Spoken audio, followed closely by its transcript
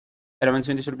Elements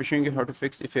in this will be showing you how to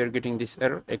fix if you're getting this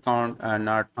error account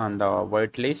not on the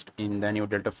whitelist in the new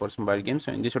Delta Force mobile game.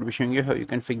 So in this will be showing you how you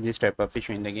can fix this type of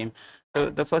issue in the game. So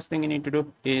the first thing you need to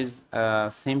do is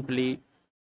simply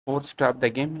force stop the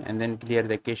game and then clear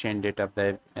the cache and data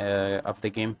of the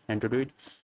game. And to do it,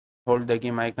 hold the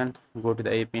game icon, go to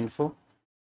the app info.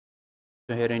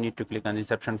 So here you need to click on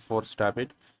this option, force stop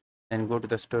it, then go to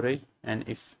the storage, and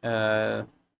if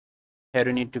here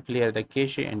you need to clear the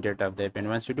cache and data of the app. And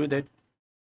once you do that,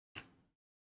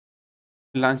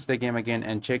 launch the game again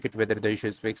and check it whether the issue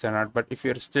is fixed or not. But if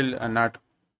you're still not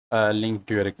linked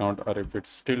to your account, or if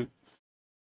it's still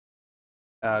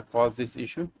cause this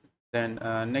issue, then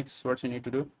next what you need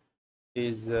to do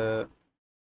is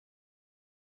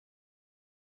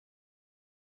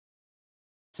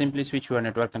simply switch your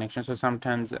network connection. So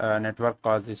sometimes network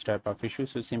cause this type of issue,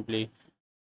 so simply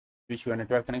switch your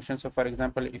network connection. So for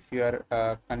example, if you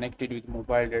are connected with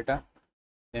mobile data,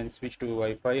 then switch to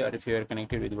Wi-Fi, or if you are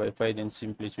connected with Wi-Fi, then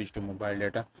simply switch to mobile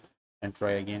data and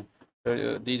try again.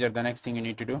 So these are the next thing you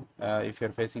need to do if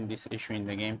you're facing this issue in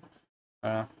the game.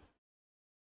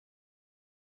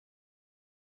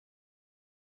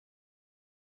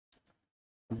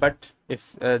 But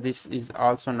if this is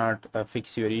also not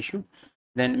fix your issue,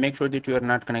 then make sure that you are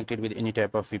not connected with any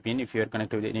type of VPN. If you are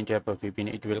connected with any type of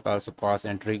VPN, it will also cause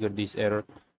and trigger this error.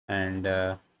 And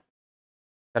the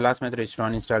last method is to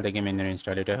uninstall the game and then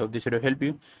install it. I hope this video help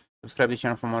you. Subscribe to the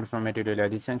channel for more informative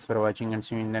videos. Thanks for watching, and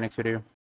see you in the next video.